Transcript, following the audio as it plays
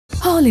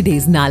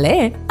Holidays nale,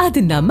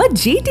 adu namma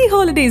GT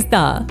Holidays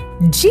da.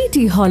 GT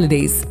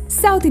Holidays,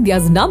 South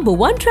India's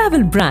 #1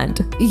 travel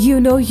brand. You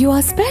know you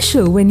are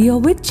special when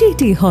you're with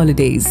GT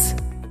Holidays.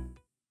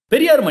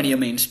 Periyar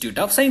Maniammai Institute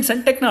of Science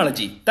and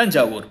Technology,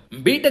 Tanjavur.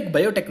 B.Tech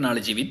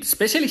Biotechnology with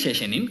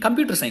specialization in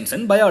Computer Science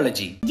and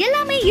Biology.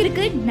 எல்லாமே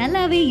இருக்கு,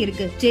 நல்லாவே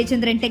இருக்கு.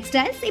 Jayachandran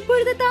textiles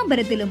இப்பொழுது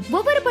தாம்பரத்திலும்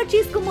ஒவ்வொரு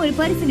பர்ச்சேஸ்க்கும் ஒரு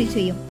பரிசு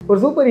நிச்சயம். ஒரு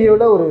சூப்பர்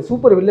ஹீரோல ஒரு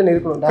சூப்பர் வில்லன்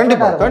இருக்கணும்.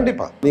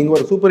 கண்டிப்பா நீங்க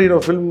ஒரு சூப்பர் ஹீரோ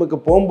ஃபிலிமுக்கு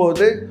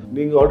போகும்போது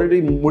நீங்க ஆல்ரெடி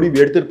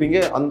முடிவு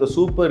எடுத்திருப்பீங்க அந்த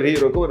சூப்பர்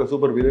ஹீரோக்கு ஒரு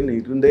சூப்பர் வில்லன்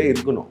இருந்தே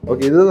இருக்கணும்.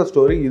 ஓகே, இதுதான்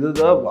ஸ்டோரி,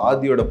 இதுதான்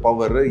ஆதியோட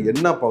பவர்,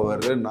 என்ன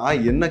பவர்,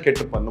 நான் என்ன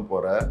கெட்டு பண்ண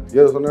போறேன்.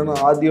 இதை சொன்னா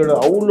ஆதியோட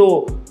அவ்வளோ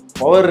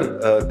பவர்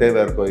தேவை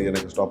இருக்கும்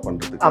எனக்கு ஸ்டாப்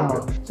பண்றதுக்கு. ஆமா.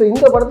 சோ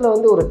இந்த படத்துல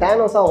வந்து ஒரு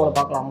தேனோஸா அவங்கள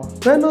பார்க்கலாமா?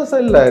 தேனோஸா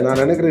இல்ல,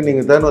 நான் நினைக்கிறேன்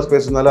நீங்க தேனோஸ்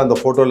பேசுனால அந்த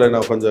போட்டோல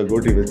நான் கொஞ்சம்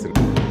கோட்டி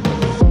வச்சிருக்கேன்.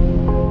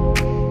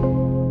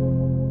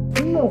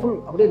 ஃபுல்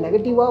அப்படியே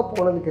நெகட்டிவா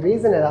போனதுக்கு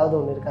ரீசன் ஏதாவது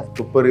ஒன்று இருக்கா?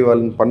 சூப்பர்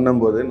ஹீரோன்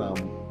பண்ணும்போது நான்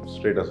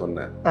ஸ்ட்ரெயிட்டா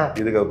சொன்னேன்,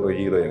 இதுக்கப்புறம்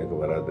ஹீரோ எனக்கு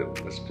வராது,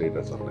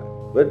 ஸ்ட்ரெயிட்டா சொன்னேன்.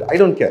 But I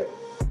don't care.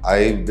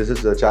 This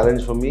is a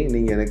challenge for me.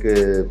 நீங்க எனக்கு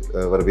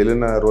ஒரு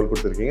வில்லனா ரோல்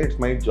கொடுத்துருக்கீங்க.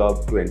 It's my job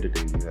to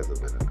entertain you as a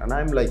villain and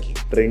I'm like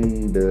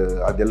trend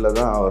அதெல்லாம்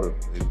தான் அவர்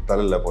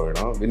தலையில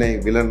போயிடும். வினய்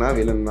வில்லனா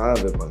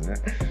வைப்பாங்க.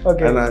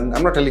 and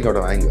I'm not telling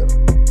out of anger.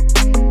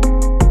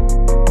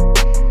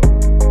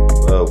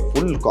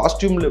 Full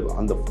காஸ்டியூம்ல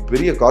அந்த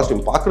பெரிய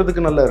காஸ்டியூம்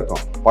பார்க்கறதுக்கு நல்லா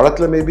இருக்கும்,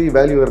 படத்துல மேபி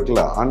வேல்யூ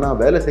இருக்கலாம், ஆனால்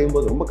வேலை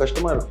செய்யும்போது ரொம்ப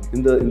கஷ்டமா இருக்கும்.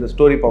 இந்த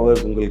ஸ்டோரி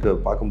பவர்ஸ் உங்களுக்கு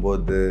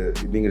பார்க்கும்போது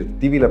நீங்கள்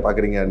டிவியில்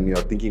பார்க்குறீங்க and you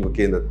are thinking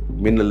okay இந்த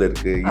மின்னல்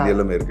இருக்குது, இது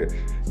எல்லாமே இருக்குது.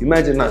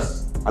 இமேஜின்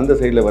அந்த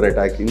சைடில் வர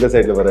அட்டாக், இந்த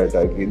சைடில் வர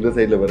அட்டாக், இந்த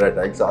சைடில் வர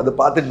அட்டாக்ஸ், அதை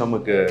பார்த்துட்டு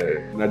நமக்கு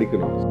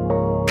நடிக்கணும்.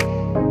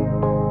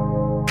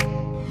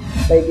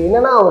 லைக்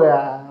என்னன்னா ஒரு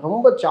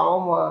ரொம்ப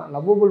சாமா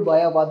லவ்வபுள்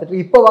பாயா பார்த்துட்டு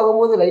இப்போ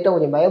பார்க்கும்போது லைட்டாக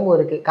கொஞ்சம் பயமும்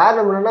இருக்குது.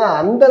 காரணம் என்னன்னா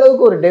அந்த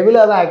அளவுக்கு ஒரு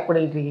டெவிலாக தான் ஆக்ட்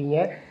பண்ணிட்டு இருக்கீங்க.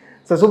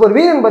 ஸோ சூப்பர்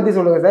வீரன் பற்றி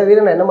சொல்லுங்கள் சார்.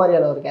 வீரன் என்ன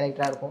மாதிரியான ஒரு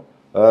கேரக்டராக இருக்கும்?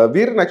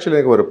 வீரன் ஆக்சுவலி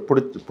எனக்கு ஒரு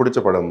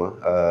பிடிச்ச படம்,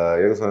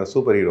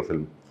 super hero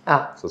film.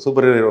 So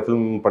super hero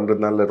film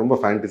பண்ணுறதுனால ரொம்ப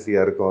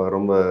ஃபேண்டசியாக இருக்கும்,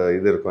 ரொம்ப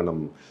இது இருக்கும்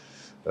நம்ம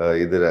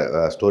இதில்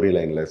ஸ்டோரி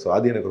லைனில். ஸோ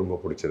அது எனக்கு ரொம்ப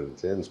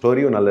பிடிச்சிருந்துச்சு. அந்த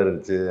ஸ்டோரியும் நல்லா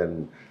இருந்துச்சு.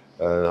 அண்ட்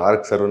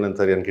ஆர்க் சரவணன்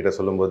சார் என்கிட்ட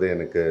சொல்லும்போது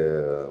எனக்கு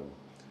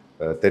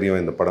தெரியும்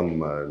இந்த படம்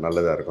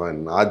நல்லதாக இருக்கும்.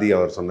 அண்ட் ஆதி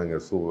அவர் சொன்னாங்க,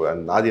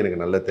 ஆதி எனக்கு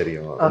நல்லா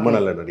தெரியும், ரொம்ப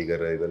நல்ல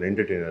நடிகர், இதில்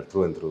entertainer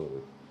through and through,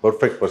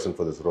 perfect person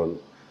for this role.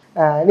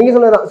 நீங்கள்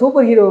சொன்னதான்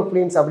சூப்பர் ஹீரோ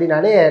ஃபிலிம்ஸ்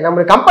அப்படின்னாலே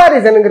நம்மளுக்கு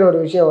கம்பேரிசனுங்கிற ஒரு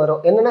விஷயம்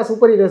வரும். என்னென்னா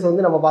சூப்பர் ஹீரோஸ்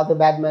வந்து நம்ம பார்த்து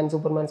பேட்மேன்,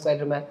 சூப்பர்மேன்,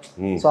 ஸ்பைடர்மேன்.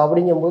 ஸோ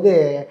அப்படிங்கும்போது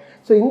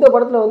ஸோ இந்த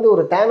படத்தில் வந்து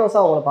ஒரு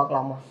தேனோஸாக அவங்கள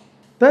பார்க்கலாமா?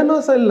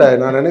 தேனோஸா இல்லை,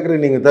 நான்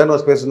நினைக்கிறேன் நீங்கள்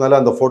தேனோஸ்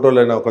பேசுனால அந்த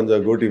ஃபோட்டோவில் நான்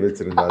கொஞ்சம் கோட்டி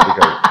வச்சுருந்தேன்.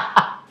 அதுக்காக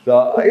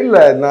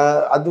இல்லை, நான்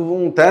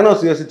அதுவும்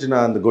தேனோஸ் யோசிச்சு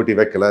நான் அந்த கோட்டி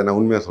வைக்கல, நான்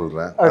உண்மையாக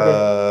சொல்கிறேன்.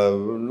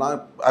 நான்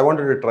I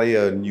wanted to try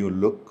a new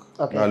look.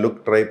 நான் லுக்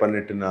ட்ரை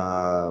பண்ணிட்டு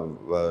நான்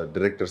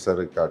டிரெக்டர்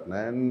சார்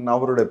காட்டினேன்.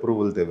 அவரோட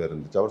அப்ரூவல் தேவை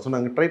இருந்துச்சு. அவர்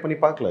சொன்னாங்க ட்ரை பண்ணி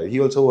பார்க்கல.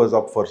 He also was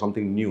up for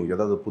something new,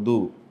 ஏதாவது புது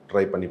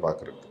ட்ரை பண்ணி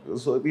பார்க்குறதுக்கு.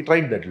 So we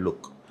tried that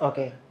look.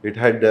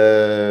 It had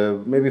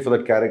maybe for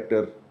that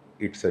character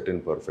it set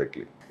in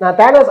perfectly. நான்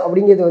தேனோஸ்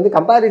அப்படிங்கிறது வந்து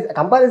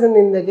கம்பாரிசன்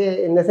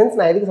இந்த சென்ஸ்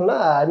நான் எதுக்கு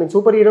சொன்னால் ஐ மீன்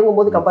சூப்பர் ஹீரோங்கும்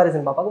போது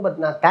கம்பாரிசன் பார்ப்பாங்க. பட்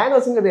நான்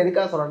தேனோஸுங்கிறது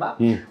எதுக்காக சொல்கிறேன்னா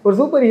ஒரு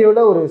சூப்பர்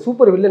ஹீரோவில் ஒரு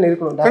சூப்பர் வில்லன்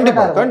இருக்கணும்.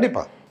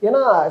 கண்டிப்பாக.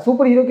 ஏன்னா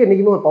சூப்பர் ஹீரோக்கு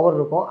என்றைக்குமே ஒரு பவர்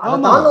இருக்கும்,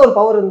 ஆனால் ஒரு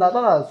பவர் இருந்தால்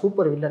தான்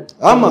சூப்பர் வில்லன்.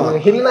 ஆமாம்,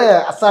 இல்லை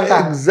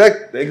அசால்ட்டா.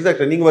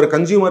 எக்ஸாக்ட். நீங்கள் ஒரு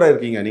கன்சியூமராக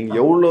இருக்கீங்க, நீங்கள்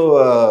எவ்வளோ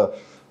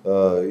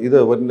இது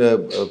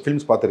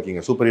ஃபிலிம்ஸ்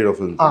பார்த்துருக்கீங்க, சூப்பர் ஹீரோ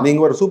ஃபிலிம்.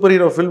 நீங்கள் ஒரு சூப்பர்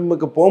ஹீரோ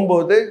ஃபிலிமுக்கு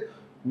போகும்போது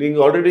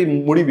நீங்கள் ஆல்ரெடி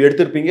முடிவு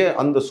எடுத்திருப்பீங்க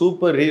அந்த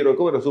சூப்பர்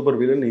ஹீரோக்கு ஒரு சூப்பர்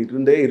வில்லன்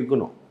இருந்தே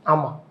இருக்கணும்.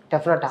 ஆமாம்,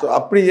 டெஃபினட்டா. ஸோ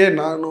அப்படியே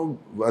நானும்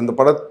அந்த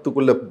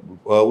படத்துக்குள்ள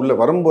உள்ள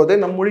வரும்போதே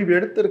நான் முடிவு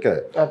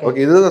எடுத்திருக்கேன்.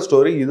 ஓகே, இதுதான்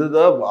ஸ்டோரி,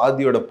 இதுதான்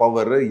ஆதியோட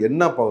பவர்,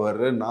 என்ன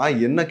பவர்,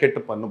 நான் என்ன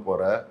கெட்டு பண்ண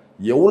போறேன்,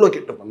 எவ்வளோ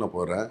கெட்டு பண்ண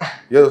போறேன்.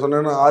 இதை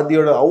சொன்னா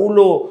ஆதியோட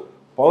அவ்வளோ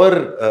பவர்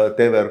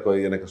தேவை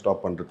இருக்கும் எனக்கு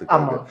ஸ்டாப்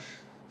பண்றதுக்கு.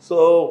 So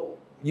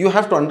you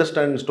have to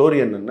understand story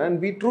என்னென்ன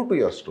and be true to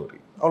your story.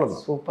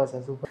 அவ்வளோதான். Super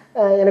sir, super.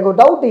 எனக்கு ஒரு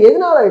டவுட்,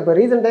 எதனால இப்போ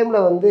ரீசெண்ட்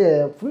டைமில் வந்து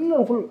ஃபுல்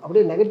அண்ட் ஃபுல்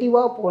அப்படியே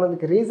நெகட்டிவாக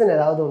போனதுக்கு ரீசன்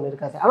ஏதாவது ஒன்று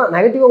இருக்கா சார்? ஆனால்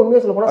நெகட்டிவாக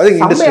உண்மையாக சொல்ல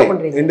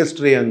போனால்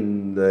இண்டஸ்ட்ரி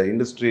அந்த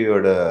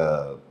இண்டஸ்ட்ரியோட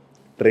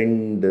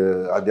ட்ரெண்டு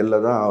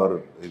அதெல்லாம் தான் அவர்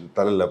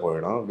தலையில்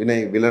போயிடும்.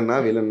 வினய் வில்லனா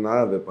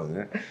வைப்பாங்க.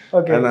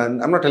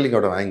 and I'm not telling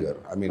out of anger.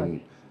 I mean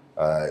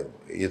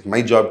it's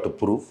my job to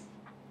prove,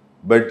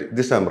 but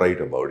this I'm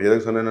right about.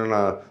 எதுக்கு சொன்னேன்னா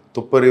நான்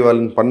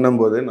துப்பறிவாளன்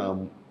பண்ணும்போது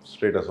நான்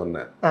ஸ்ட்ரெயிட்டாக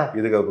சொன்னேன்,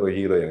 இதுக்கப்புறம்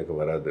ஹீரோ எனக்கு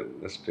வராது,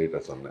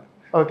 ஸ்ட்ரெயிட்டாக சொன்னேன்.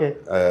 ஓகே,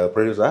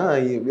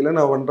 ப்ரொடியூசர்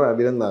வில்லனா பண்ணுறேன்,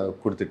 வில்லன் தான்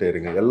கொடுத்துட்டே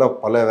இருங்க, எல்லாம்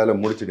பல வேலை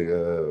முடிச்சுட்டு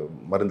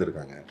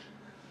மறந்துருக்காங்க.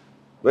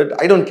 But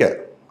I don't care.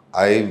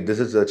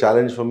 This is a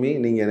challenge for me.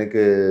 நீங்கள்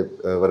எனக்கு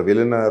ஒரு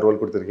வில்லனா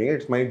ரோல் கொடுத்துருக்கீங்க.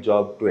 It's my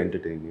job to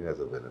entertain you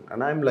as a villain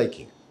and I'm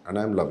liking and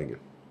I'm loving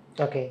it.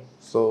 Okay,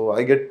 so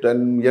I get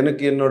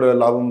எனக்கு என்னோட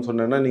லாபம்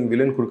சொன்னேன்னா நீங்கள்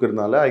வில்லன்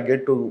கொடுக்கறதுனால I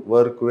get to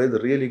work with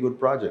really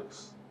good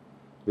projects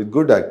with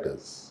good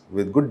actors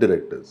with good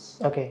directors.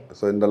 Okay.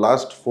 So in the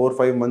last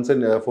 4-5 months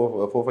and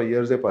 4-5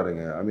 years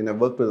parunga, I mean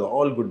I've worked with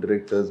all good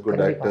directors, good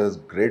actors,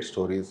 great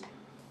stories.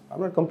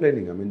 I'm not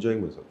complaining, I'm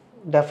enjoying myself.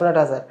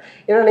 டெஃபினட்டாக sir.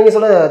 ஏன்னா நீங்கள்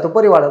சொல்ல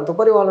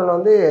துப்பறிவாளன்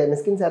வந்து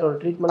மிஸ்கின் சாரோட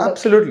treatment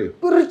absolutely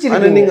பிரிச்சு.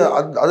 ஆனால் நீங்கள்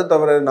அது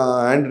தவிர நான்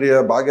Andrea,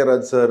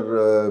 Bhagyaraj sir,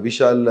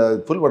 Vishal,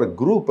 full ஒரு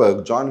குரூப்,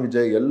 ஜான்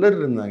விஜய்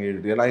எல்லாரும்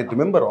இருந்தாங்க. I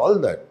remember all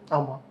that.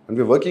 ஆமாம். And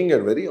we're working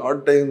at very odd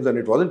times and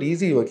it wasn't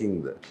easy working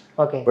there.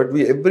 Okay. But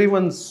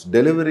everyone's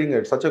delivering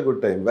at such a good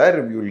time. Where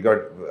you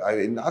got,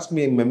 ask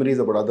me memories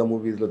about other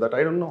movies like that,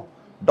 I don't know.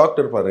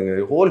 Doctor பாருங்க,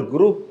 whole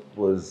group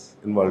was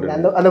involved in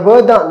it. அந்த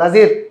word தான்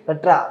Nazeer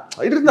Petra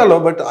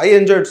இருந்தாலும் but I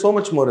enjoyed so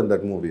much more in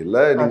that movie. இல்ல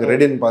நீங்க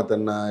ரெடின்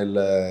பார்த்தனா இல்ல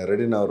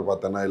ரெடின் அவர்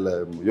பார்த்தனா இல்ல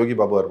யோகி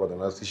பாபு அவர்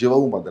பார்த்தனா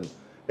சிவாவும் பார்த்தனா,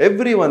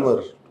 everyone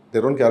were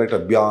their own character.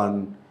 Byan,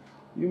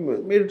 you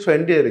made it so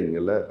endearing.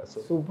 இல்ல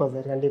சூப்பர்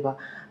சார். கண்டிப்பா.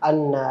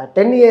 And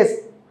 10 years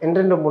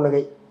என்றென்றும்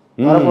புன்னகை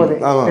வரப்போகுது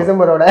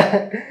டிசம்பரோட.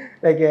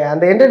 லைக்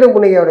அந்த என்றென்றும்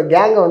புன்னகையோட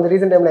கேங்கை வந்து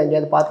ரீசெண்ட் டைம்ல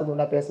எங்கேயாவது பார்த்தது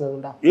உண்டா, பேசுனது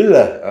உண்டா? இல்ல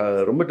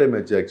ரொம்ப டைம்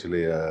ஆச்சு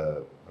ஆக்சுவலி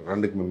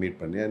ரெண்டுக்குமே மீட்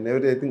பண்ணி. and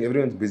I think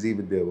everyone's busy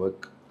with their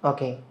work.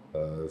 Okay.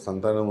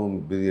 சந்தானமும்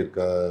busy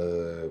இருக்கா,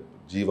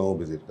 ஜீவாவும்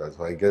பிஸி இருக்கா.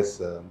 so I guess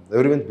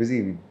everyone's busy,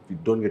 we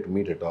don't get to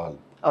meet at all.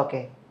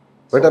 Okay.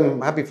 But I'm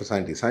happy for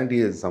Santi. Santi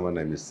is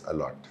someone I miss a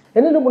lot.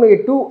 என்னென்ன புன்னகை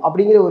 2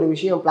 அப்படிங்கிற ஒரு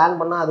விஷயம் plan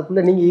பண்ணா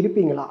அதுக்குள்ள நீங்க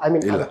இருப்பீங்களா? ஐ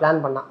மீன் அது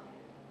பிளான் பண்ணா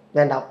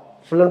வேண்டாம்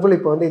ஃபுல் அண்ட் ஃபுல்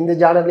இப்போ வந்து இந்த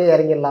ஜானர்லேயே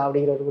இறங்கிடலாம்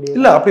அப்படிங்கிற ஒரு முடிவு?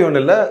 இல்லை, அப்படி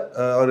ஒன்றும் இல்லை.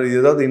 அவர்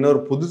ஏதாவது இன்னொரு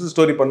புதுசு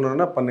ஸ்டோரி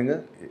பண்ணணும்னா பண்ணுங்க.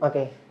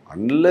 ஓகே.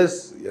 அன்லெஸ்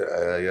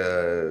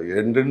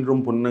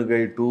என்றென்றும் புன்னகை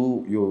 2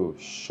 you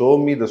show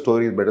me the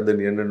story is better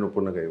தென் என்றென்றும்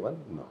புன்னகை 1.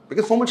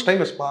 Because so much time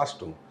has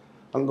passed.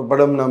 அந்த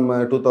படம் நம்ம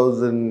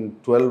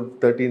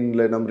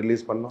 2012-13 நம்ம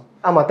ரிலீஸ் பண்ணோம்.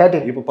 ஆமாம்,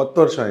 13. இப்போ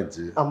 10 வருஷம்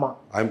ஆயிடுச்சு. ஆமாம்.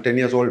 I am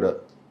 10 years older.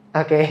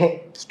 Okay.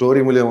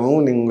 Story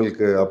மூலியமாகவும் நீங்கள்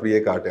உங்களுக்கு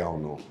அப்படியே காட்டே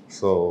ஆகணும்.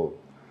 ஸோ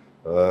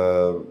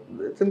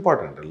இட்ஸ்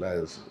இம்பார்ட்டன்ட் இல்லை,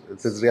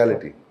 இட்ஸ்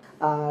ரியாலிட்டி.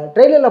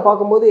 ட்ரெய்லரில்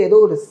பார்க்கும்போது ஏதோ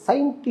ஒரு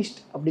சயின்டிஸ்ட்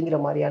அப்படிங்கிற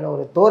மாதிரியான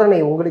ஒரு தோரணை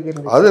உங்களுக்கு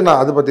இருந்து. அது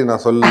நான் அதை பற்றி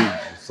நான்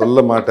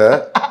சொல்ல மாட்டேன்.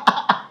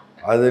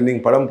 அது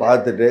நீங்கள் படம்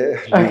பார்த்துட்டு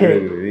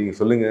நீங்கள்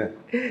சொல்லுங்கள்.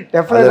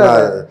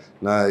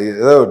 நான்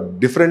ஏதோ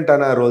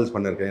டிஃப்ரெண்ட்டான ரோல்ஸ்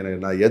பண்ணியிருக்கேன்.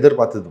 எனக்கு நான்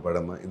எதிர்பார்த்தது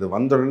படம் இது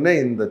வந்த உடனே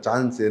இந்த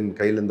சான்ஸ் என்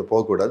கையிலேருந்து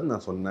போகக்கூடாதுன்னு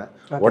நான் சொன்னேன்.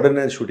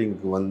 உடனே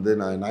ஷூட்டிங்க்கு வந்து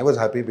ஐ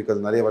வாஸ் ஹாப்பி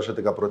பிகாஸ் நிறைய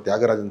வருஷத்துக்கு அப்புறம்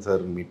தியாகராஜன்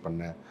சார் மீட்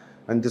பண்ணேன்.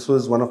 And this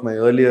was one of my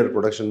earlier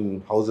production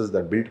houses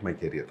that built my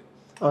career.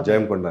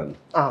 Jayam Kondan.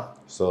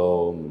 So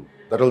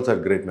that also had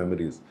great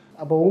memories.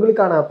 அப்போ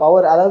உங்களுக்கான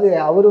பவர், அதாவது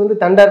அவர் வந்து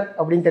தண்டர்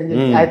அப்படின்னு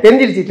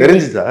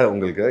தெரிஞ்சிருச்சா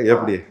உங்களுக்கு?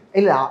 எப்படி?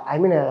 இல்ல ஐ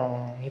மீன்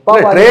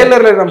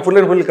ட்ரெய்லர்ல நம்ம ஃபுல்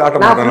அண்ட் ஃபுல்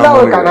காட்ட மாட்டோம்.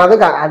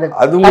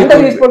 அது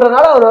தண்டர் யூஸ்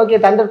பண்றனால அவர்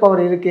ஓகே தண்டர்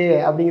பவர் இருக்கு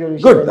அப்படிங்கிற ஒரு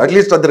விஷயம். குட்,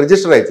 அட்லீஸ்ட் அது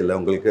ரெஜிஸ்டர் ஆயிடுச்சு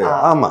இல்ல உங்களுக்கு?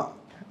 ஆமா.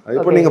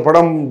 இப்போ நீங்க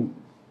படம்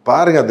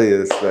பாருங்க அது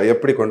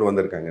எப்படி கொண்டு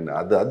வந்திருக்காங்கன்னு.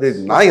 அது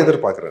நான்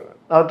எதிர்பார்க்குறேன்.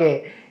 ஓகே.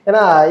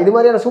 ஏன்னா இது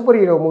மாதிரியான சூப்பர்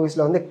ஹீரோ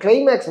மூவிஸில் வந்து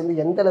கிளைமேக்ஸ் வந்து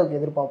எந்த அளவுக்கு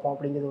எதிர்பார்ப்போம்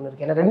அப்படிங்கிறது ஒன்று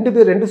இருக்குது. ஏன்னா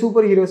ரெண்டு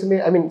super ஹீரோஸுமே,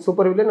 I mean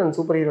super villain and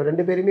super hero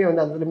 2 பேருமே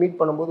வந்து அந்த மீட்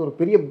பண்ணும்போது ஒரு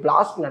பெரிய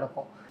பிளாஸ்ட்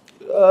நடக்கும்.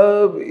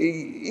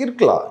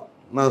 இருக்கலாம்.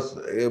 நான்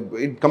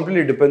it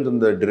completely depends on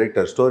the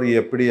director. Story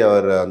எப்படி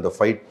அவர் அந்த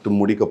ஃபைட்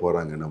முடிக்க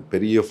போகிறாங்க. நம்ம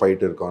பெரிய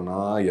ஃபைட்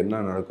இருக்கோன்னா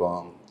என்ன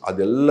நடக்கும்,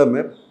 அது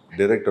எல்லாமே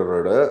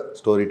டிரெக்டரோட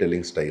story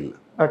telling style.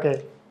 Okay.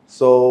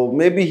 So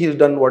maybe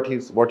he's done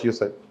what you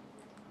said,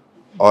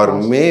 or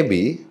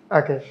maybe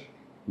okay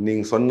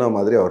நீங்கள் சொன்ன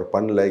மாதிரி அவர்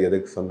பண்ணல,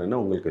 எதுக்கு சொன்னேன்னா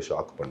உங்களுக்கு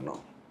ஷாக்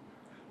பண்ணோம்.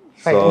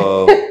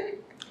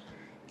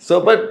 So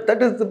but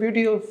that is the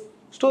beauty of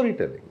story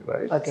telling,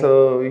 right? So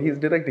he's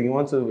directing, he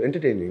wants to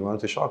entertain you, he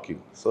wants to shock you.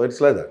 So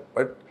it's like that.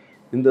 But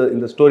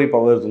இந்த story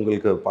powers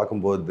உங்களுக்கு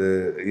பார்க்கும்போது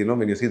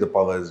when you see the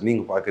powers,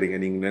 நீங்கள் பார்க்குறீங்க,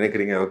 நீங்கள்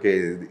நினைக்கிறீங்க okay,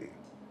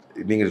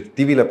 நீங்கள்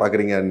டிவியில்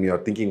பார்க்குறீங்க and you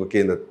are thinking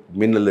okay இந்த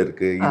மின்னல்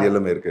இருக்குது, இது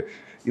எல்லாமே இருக்குது.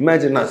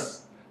 இமேஜின் அஸ்,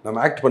 நம்ம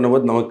ஆக்ட்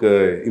பண்ணும்போது நமக்கு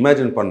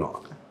இமேஜின் பண்ணோம்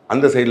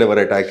அந்த சைடில் வர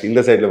அட்டாக், இந்த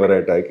சைடில் வர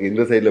அட்டாக்,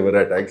 இந்த சைடில் வர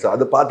அட்டாக். ஸோ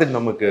அதை பார்த்துட்டு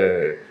நமக்கு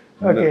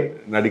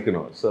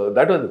நடிக்கணும். So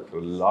that was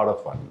lot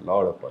of fun.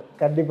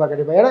 கண்டிப்பாக.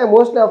 ஏன்னா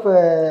மோஸ்ட் ஆஃப்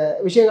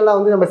விஷயங்கள்லாம்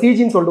வந்து நம்ம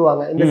சிஜின்னு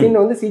சொல்லுவாங்க. இந்த சீன்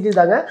வந்து சிஜி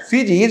தாங்க.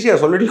 சிஜி ஈஸியாக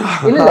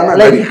சொல்லிடலாம்.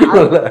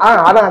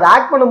 ஆனால் அதை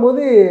ஆக்ட்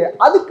பண்ணும்போது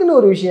அதுக்குன்னு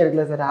ஒரு விஷயம்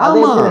இருக்குல்ல சார்,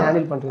 அதை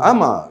ஹேண்டில் பண்ணுறது.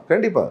 ஆமாம்,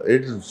 கண்டிப்பாக.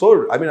 இட்ஸ் ஸோ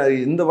ஐ மீன்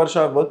இந்த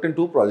வருஷம் ஒர்க் இன்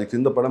 2 ப்ராஜெக்ட்ஸ்.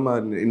 இந்த படம்,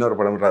 இன்னொரு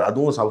படம்,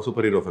 அதுவும்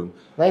super hero film.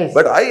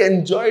 But I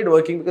enjoyed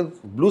working because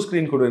blue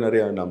screen கூட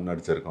நிறைய நம்ம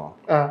நடிச்சிருக்கோம்.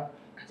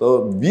 So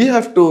we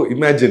have to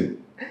imagine.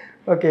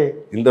 Okay,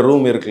 இந்த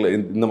ரூம் இருக்குல்ல,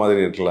 இந்த மாதிரி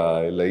இருக்கலாம்,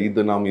 இல்லை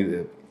இது நாம் இது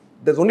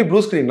ஒன்லி ப்ளூ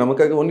ஸ்க்ரீன்,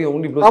 நமக்காக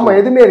ஒன்லி ப்ளூ ஸ்க்ரீன்,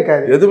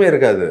 எதுவுமே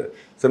இருக்காது.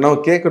 ஸோ நம்ம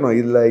கேட்கணும்,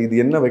 இல்லை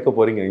இது என்ன வைக்க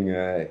போறீங்க,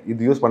 இங்கே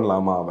இது யூஸ்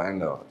பண்ணலாமா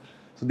வேண்டாம்.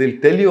 So they'll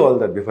tell you all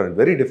that before.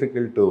 Very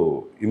difficult to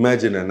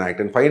imagine and act.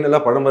 And ஃபைனலாக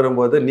படம்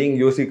வரும்போது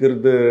நீங்கள்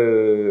யோசிக்கிறது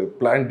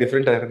பிளான்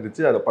டிஃப்ரெண்ட்டாக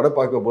இருந்துச்சு, அதை படம்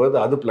பார்க்கும்போது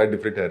அது பிளான்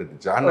டிஃப்ரெண்ட்டாக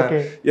இருந்துச்சு. ஆனால்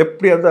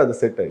எப்படியாவது அது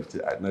செட் ஆயிடுச்சு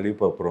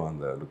நடிப்பு அப்புறம்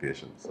அந்த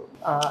location. So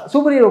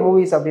super hero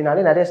movies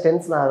அப்படின்னாலே நிறைய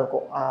ஸ்டென்ஸ்லாம்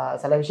இருக்கும்.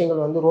 சில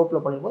விஷயங்கள் வந்து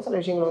ரோப்பில் பண்ணியிருப்போம், சில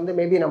விஷயங்கள் வந்து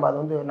மேபி நம்ம அதை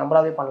வந்து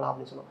நம்மளாவே பண்ணலாம்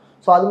அப்படின்னு சொல்லுவோம்.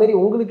 ஸோ அதுமாரி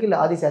உங்களுக்கு இல்லை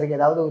ஆதி சாருக்கு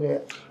ஏதாவது ஒரு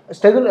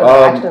struggle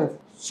actions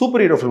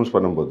super hero films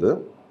பண்ணும்போது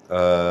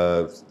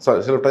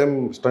சில டைம்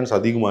ஸ்டன்ட்ஸ்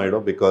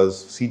அதிகமாகிடும். பிகாஸ்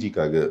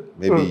சிஜிக்காக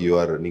மேபி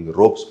நீங்கள்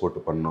ரோப்ஸ் போட்டு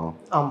பண்ணோம்,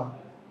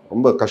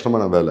 ரொம்ப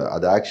கஷ்டமான வேலை.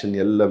 அது ஆக்ஷன்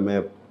எல்லாமே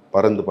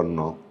பறந்து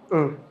பண்ணோம்,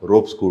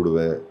 ரோப்ஸ்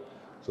கூடுவேன்,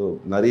 ஸோ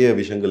நிறைய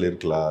விஷயங்கள்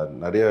இருக்கலாம்,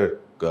 நிறைய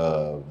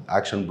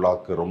ஆக்ஷன்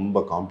பிளாக்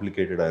ரொம்ப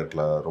காம்ப்ளிகேட்டடாக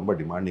இருக்கலாம், ரொம்ப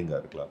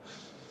டிமாண்டிங்காக இருக்கலாம்.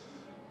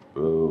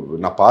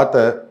 நான்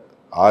பார்த்த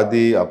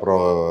ஆதி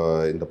அப்புறம்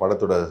இந்த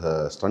படத்தோட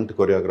ஸ்டண்ட்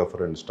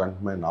கொரியோகிராஃபர் அண்ட்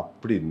ஸ்டண்ட்மேன்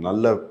அப்படி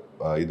நல்ல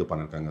இது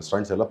பண்ணியிருக்காங்க.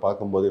 ஸ்டண்ட்ஸ் எல்லாம்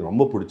பார்க்கும்போது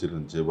ரொம்ப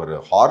பிடிச்சிருந்துச்சு. ஒரு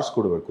ஹார்ஸ்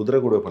கூட குதிரை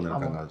கூட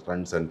பண்ணியிருக்காங்க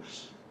stunts.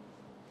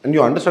 And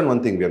you understand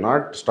one thing, we are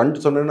not stunt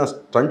சொன்னேன்னா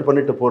ஸ்டண்ட்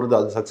பண்ணிட்டு போகிறது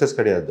அது சக்ஸஸ்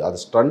கிடையாது. அது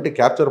ஸ்டண்ட்டு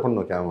கேப்சர்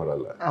பண்ணணும்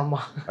கேமராவில்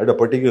at a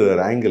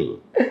particular angle.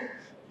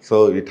 So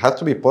it has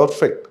to be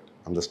perfect.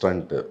 அந்த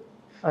ஸ்டண்ட்டு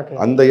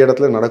அந்த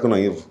இடத்துல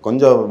நடக்கணும்.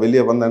 கொஞ்சம்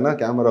வெளியே வந்தேன்னா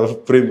கேமரா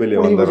ஃப்ரேம் வெளியே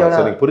வந்துடும்.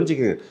 ஸோ நீங்கள்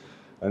புரிஞ்சுக்க.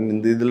 அண்ட்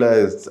இந்த இதில்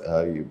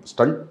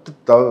ஸ்டண்ட்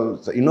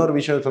இன்னொரு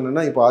விஷயம்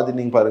சொன்னேன்னா, இப்போ ஆதி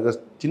நீங்கள் பாருங்கள்,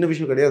 சின்ன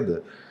விஷயம் கிடையாது.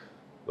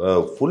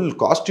 ஃபுல்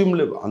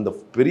காஸ்டியூமில் அந்த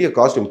பெரிய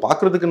காஸ்டியூம்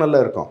பார்க்குறதுக்கு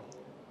நல்லா இருக்கும்.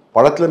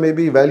 படத்தில்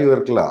மேபி வேல்யூ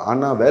இருக்கலாம்,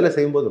 ஆனால் வேலை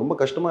செய்யும்போது ரொம்ப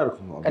கஷ்டமாக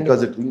இருக்கும்.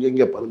 பிகாஸ் இட்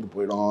இங்கே பறந்து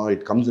போயிடும்,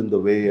 it comes in the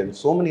way and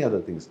so many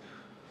other things.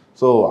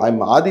 So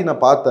ஆதி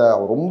நான் பார்த்தேன்,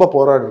 அவர் ரொம்ப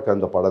போராடிருக்கேன்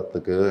அந்த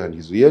படத்துக்கு. அண்ட்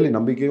ஹிஸ் ரியலி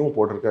நம்பிக்கையும்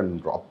போட்டிருக்கேன்.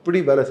 அப்படி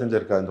வேலை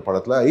செஞ்சுருக்கேன் இந்த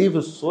படத்தில். I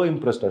was so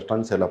impressed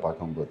stunts எல்லாம்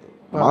பார்க்கும்போது.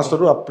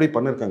 மாஸ்டரும் அப்படி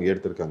பண்ணியிருக்காங்க,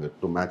 எடுத்திருக்காங்க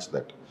to match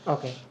that.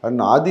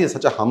 And Aadhi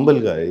such a humble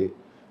காய்.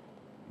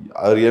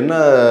 அவர் என்ன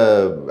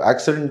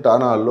ஆக்சிடென்ட்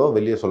ஆனாலும்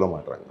வெளியே சொல்ல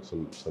மாட்டாங்க,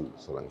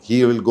 சொல்லுவாங்க. He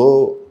will go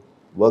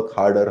work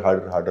harder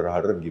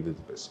and give his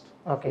best.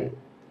 Okay.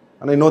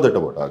 And I know that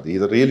about Adi.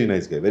 He's a really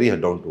nice guy, very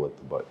down to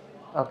earth boy.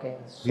 Okay.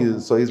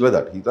 He's like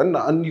that.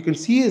 And you can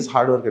see his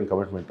hard work and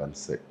commitment on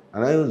set.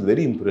 And I was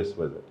very impressed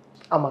by that.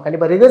 ஆமா,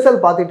 கண்டிப்பா rehearsal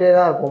பார்த்துட்டே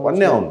தான் இருக்கும்.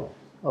 பண்ணே ஆகணும்.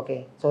 Okay.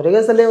 So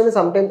ரிஹர்சல்லே வந்து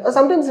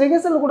sometimes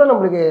rehearsal கூட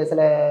நம்மளுக்கு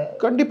சில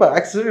கண்டிப்பா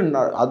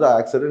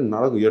ஆக்சிடென்ட்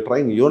நடக்கும். யூ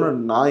ட்ரைங்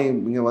நான்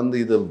இங்கே வந்து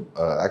இது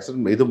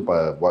ஆக்சிடென்ட்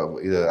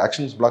இது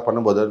ஆக்ஷன்ஸ் பிளாக்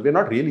பண்ணும்போது we are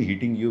not really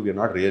hitting you, we are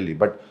not really,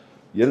 but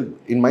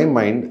in my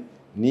mind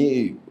நீ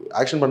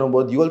ஆக்ஷன்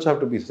பண்ணும்போது you also have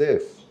to be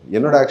safe.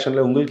 என்னோட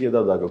ஆக்ஷனில் உங்களுக்கு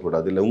ஏதாவது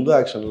ஆகக்கூடாது, இல்லை உங்கள்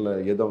ஆக்ஷனில்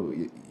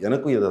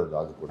எனக்கும் ஏதாவது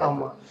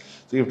ஆகக்கூடாது.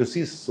 So you have to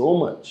see so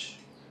much.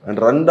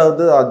 And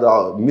ரெண்டாவது அது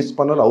மிஸ்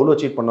பண்ணாலும் அவ்வளோ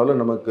சீட்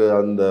பண்ணாலும் நமக்கு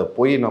அந்த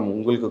போய் நம்ம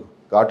உங்களுக்கு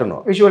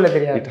காட்டணும். விஷுவலில்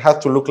தெரியாது. It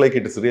has to look like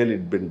it is really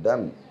bin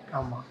ton.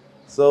 ஆமாம்.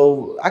 So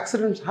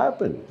accidents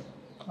happen.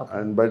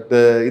 And but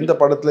இந்த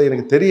படத்தில்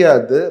எனக்கு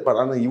தெரியாது.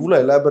 பட் ஆனால் இவ்வளோ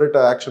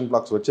எலாபரேட்டாக ஆக்ஷன்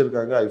பிளாக்ஸ்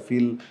வச்சுருக்காங்க. I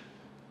feel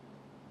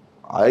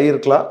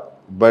ஆயிருக்கலாம்.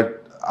 But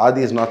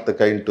Adi is not the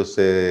kind to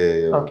say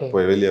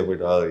வெளியே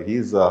போயிட்டு he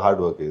is a hard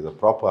worker, he is a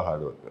proper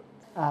hard worker.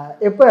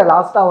 எப்போ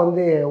லாஸ்ட்டாக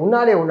வந்து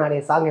உன்னாலே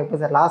சாங் எப்போ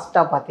சார்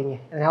லாஸ்ட்டாக பார்த்தீங்க,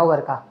 ஞாபகம்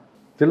இருக்கா?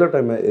 சில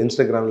டைம்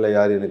இன்ஸ்டாகிராமில்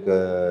யார் எனக்கு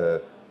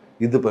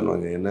இது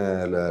பண்ணுவாங்க, என்ன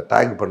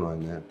டேக்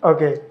பண்ணுவாங்க.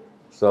 ஓகே.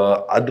 ஸோ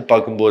அது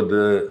பார்க்கும்போது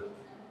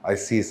ஐ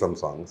see some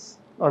songs.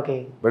 Okay.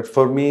 But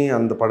for me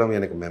அந்த படம்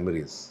எனக்கு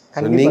மெமரிஸ்.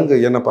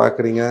 நீங்கள் என்ன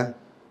பார்க்குறீங்க,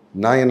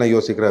 நான் என்ன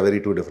யோசிக்கிறேன்,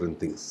 வெரி டூ டிஃப்ரெண்ட்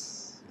திங்ஸ்.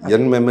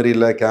 என்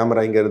மெமரியில்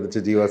கேமரா இங்கே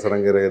இருந்துச்சு, ஜீவா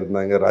சரங்கர்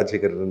இருந்தாங்க,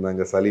 ராஜசேகர்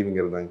இருந்தாங்க, சலீம்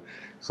இங்கே இருந்தாங்க.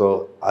 ஸோ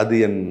அது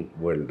என்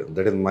world.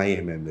 That is my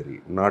memory,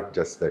 not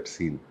just that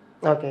scene.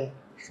 Okay.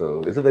 So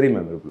it's very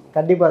memorable.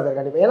 கண்டிப்பாக சார்,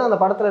 கண்டிப்பாக. ஏன்னா அந்த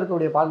படத்தில்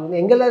இருக்கக்கூடிய பாடல்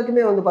வந்து எங்கள்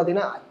எல்லாருக்குமே வந்து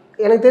பார்த்தீங்கன்னா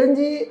எனக்கு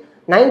தெரிஞ்சு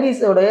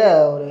 90s ஒரு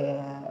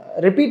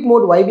ரிப்பீட்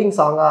மோட் வைபிங்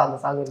சாங்காக அந்த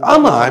சாங்.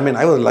 ஆமாம், ஐ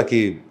மீன் I was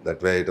lucky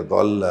that way it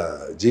all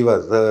Jeeva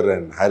sir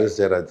and Harris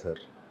Jayaraj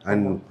sir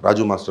and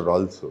Raju master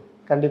also.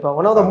 கண்டிப்பாக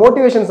one of the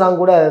motivation song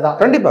கூட அதுதான்.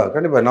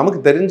 கண்டிப்பாக நமக்கு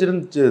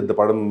தெரிஞ்சிருந்துச்சு இந்த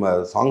படம்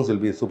songs will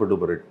be super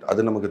duper hit. அது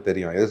நமக்கு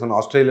தெரியும். எது சொன்னால்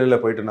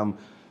ஆஸ்திரேலியாவில் போயிட்டு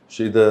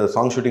இது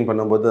சாங் ஷூட்டிங்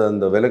பண்ணும்போது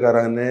அந்த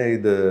வேலைக்காரங்கன்னே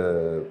இது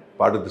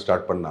பாடுறது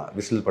ஸ்டார்ட் பண்ணா,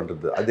 விசில்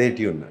பண்ணுறது அதே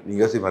டியூன்.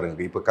 நீங்கள் யோசி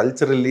பாருங்க, இப்போ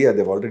கல்ச்சரலி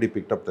அதை ஆல்ரெடி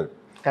பிக்ட் அப் தட்.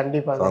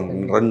 கண்டிப்பாக சாங்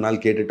 2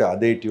 நாள் கேட்டுட்டு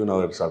அதே டியூன்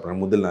அவர் ஸ்டார்ட் பண்ண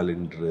முதல் நாள்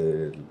இன்று.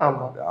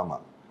 ஆமாம்,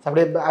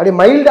 அப்படியே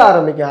மைல்டாக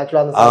ஆரம்பிக்கும்.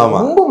 ஆக்சுவலாக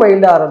அந்த ரொம்ப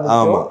மைல்டாக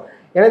ஆரம்பிக்கும். ஆமாம்,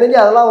 எனக்கு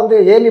தெரிஞ்சு அதெல்லாம் வந்து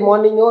ஏர்லி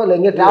மார்னிங்கோ இல்லை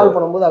எங்கேயோ ட்ராவல்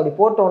பண்ணும்போது அப்படி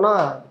போட்டோன்னா.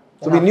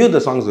 So we knew the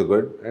songs were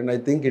good, and I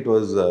think it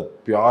was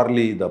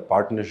purely the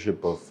partnership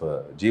of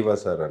Jeeva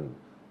sir and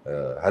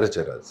Haris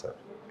Jairaj sir.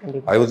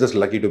 I was just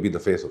lucky to be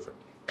the face of it.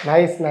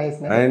 Nice.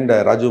 And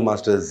Raju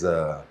Master's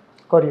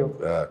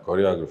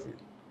choreography.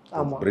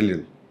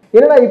 Brilliant.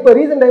 ஏன்னா இப்போ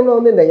recent டைமில்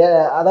வந்து இந்த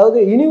அதாவது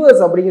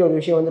universe அப்படிங்கிற ஒரு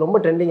விஷயம் வந்து ரொம்ப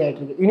ட்ரெண்டிங் ஆகிட்டு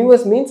இருக்கு.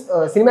 யூனிவர்ஸ் மீன்ஸ்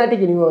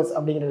சினிமேட்டிக் யூனிவர்ஸ்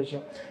அப்படிங்கிற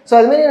விஷயம். ஸோ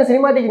அதுமாதிரி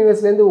சினிமேட்டிக்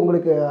யூனிவர்ஸ்லேருந்து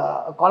உங்களுக்கு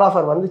கால்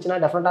ஆஃபர் வந்துச்சுன்னா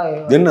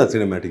டெஃபினட்டாக என்ன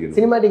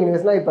சினிமேட்டிக்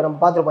யூனிவர்ஸ்னால் இப்போ நம்ம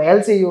பார்த்துருப்போம்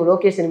LCU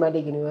லோகேஷ்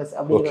சினிமேட்டிக் யூனிவர்ஸ்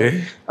அப்படிங்கிற.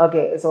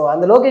 ஓகே. ஸோ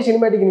அந்த லோகேஷ்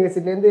சினிமேட்டிக்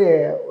யூனிவர்சிட்டிலேருந்து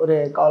ஒரு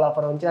கால்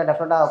ஆஃபர் வந்துச்சுன்னா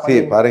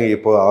டெஃபினட்டாக பாருங்க.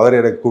 இப்போ அவர்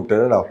எனக்கு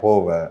கூப்பிட்டு நான்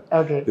போவேன்.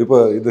 ஓகே. இப்போ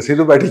இந்த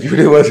சினிமேட்டிக்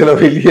யூனிவர்ஸில்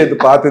வெளியே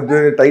பார்த்துட்டு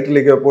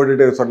டைட்டிலுக்கு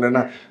போட்டுட்டு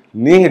சொன்னேன்னா,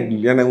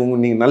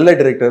 நீங்கள் நல்ல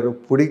டிரெக்டர்,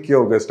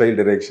 பிடிக்கும் உங்கள் ஸ்டைல்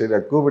டைரக்ஷன்,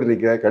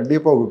 கூப்பிடுறீங்க,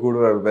 கண்டிப்பாக உங்கள்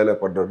கூட வேலை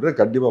பண்ணுறது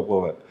கண்டிப்பாக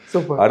போவேன்.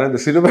 ஆனால் இந்த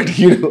சினிமேட்டிக்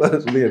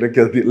யூனிவர்ஸ் எனக்கு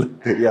அது இல்லை,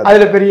 தெரியாது.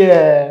 அதில் பெரிய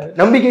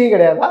நம்பிக்கையும்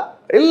கிடையாதா?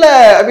 இல்லை,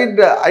 ஐ மீன்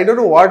I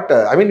don't know what.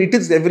 I mean it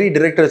is every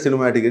director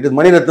cinematic. It is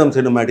Mani Ratnam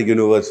cinematic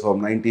universe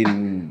from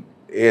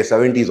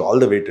 1970s all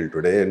the way till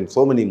today and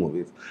so many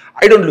movies.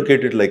 I don't look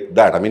at it like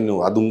that. I mean,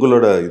 அது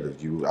உங்களோட இது.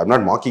 I'm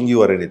not mocking you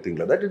or anything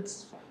like that.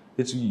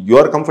 It's you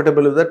are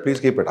comfortable with that, please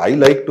keep it. I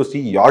like to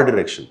see your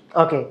direction.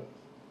 Okay.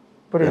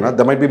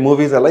 There might be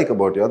movies I like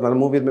about yours, other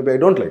movies maybe I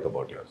don't like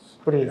about yours.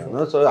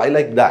 So I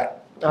like that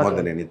more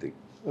than anything.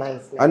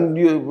 Nice. And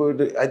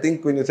I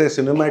think when you say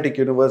cinematic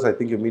universe, I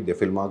think you meet the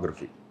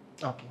filmography.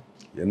 Okay.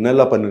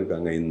 என்னெல்லாம்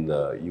பண்ணிருக்காங்க இந்த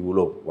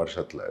இவ்வளோ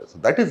வருஷத்துல. So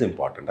that is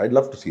important. I'd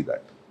love to see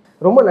that.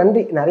 ரொம்ப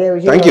நன்றி, நிறைய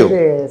விஷயம் வந்து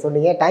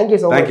சொன்னீங்க. Thank you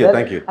so much sir.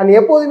 And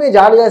எப்போதுமே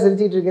ஜாலியாக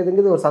சிரிச்சிட்டு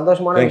இருக்கிறதுங்கிறது ஒரு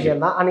சந்தோஷமான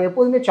விஷயம் தான். அண்ட்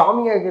எப்போதுமே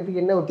சாமிங்காக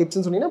இருக்கிறதுக்கு என்ன ஒரு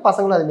டிப்ஸ்னு சொன்னீங்கன்னா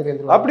பசங்களும் அது மாதிரி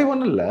இருந்துருவாங்க. அப்படி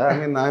ஒன்றும் இல்லை. I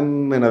mean, I'm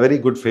in a very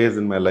good phase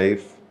in my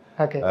life.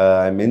 Okay.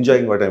 I'm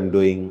enjoying what I'm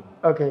doing.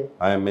 Okay.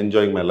 I'm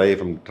enjoying my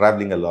life. I'm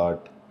traveling a lot.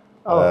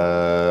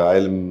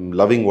 I'm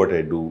loving what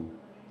I do.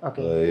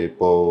 Okay.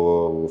 இப்போ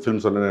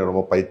film சொன்னேன்னா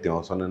ரொம்ப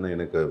பைத்தியம், சொன்னேன்னா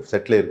எனக்கு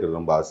settle இருக்கிறது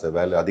ரொம்ப ஆசை,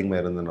 வேலை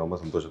அதிகமாக இருந்தேன்னு ரொம்ப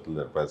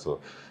சந்தோஷத்தில் இருப்பேன். So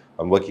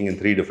I'm working in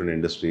 3 different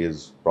industries,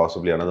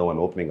 possibly another one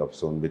opening up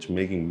soon, which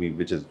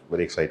is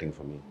very exciting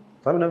for me.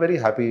 So I'm in a very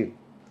happy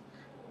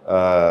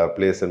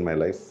place in my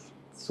life.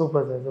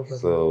 Super sir, super.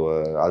 So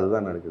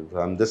அதுதான் நடக்குது.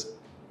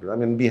 So I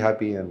mean, be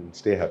happy and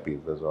stay happy.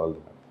 That's all.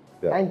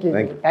 Yeah.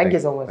 Thank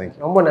you so much.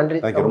 ரொம்ப நன்றி.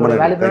 ரொம்ப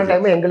வேல்யூபிளான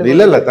time எங்களுக்கு.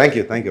 இல்ல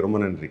thank you ரொம்ப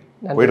நன்றி.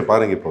 போய்ட்டு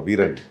பாருங்க இப்போ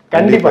வீரன்.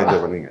 கண்டிப்பா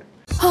என்ஜாய் பண்ணுங்க.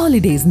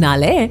 Holidays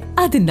nale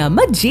adu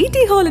namma GT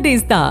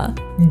Holidays da.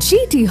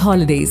 GT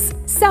Holidays,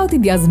 South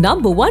India's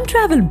 #1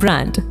 travel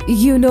brand.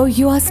 You know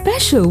you are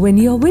special when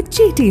you're with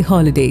GT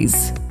Holidays.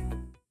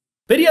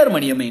 Periyar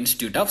Maniammai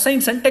Institute of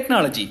Science and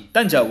Technology,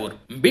 Tanjavur.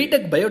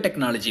 BTech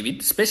Biotechnology with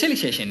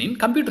specialization in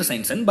Computer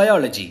Science and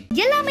Biology.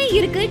 எல்லாமே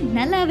இருக்கு,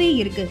 நல்லாவே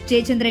இருக்கு.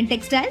 Jayachandran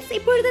textiles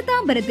இப்பொழுது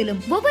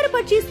தாம்பரத்திலும். ஒவ்வொரு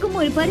பர்ச்சேஸ்க்கும்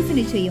ஒரு பரிசு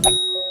நிச்சயம்.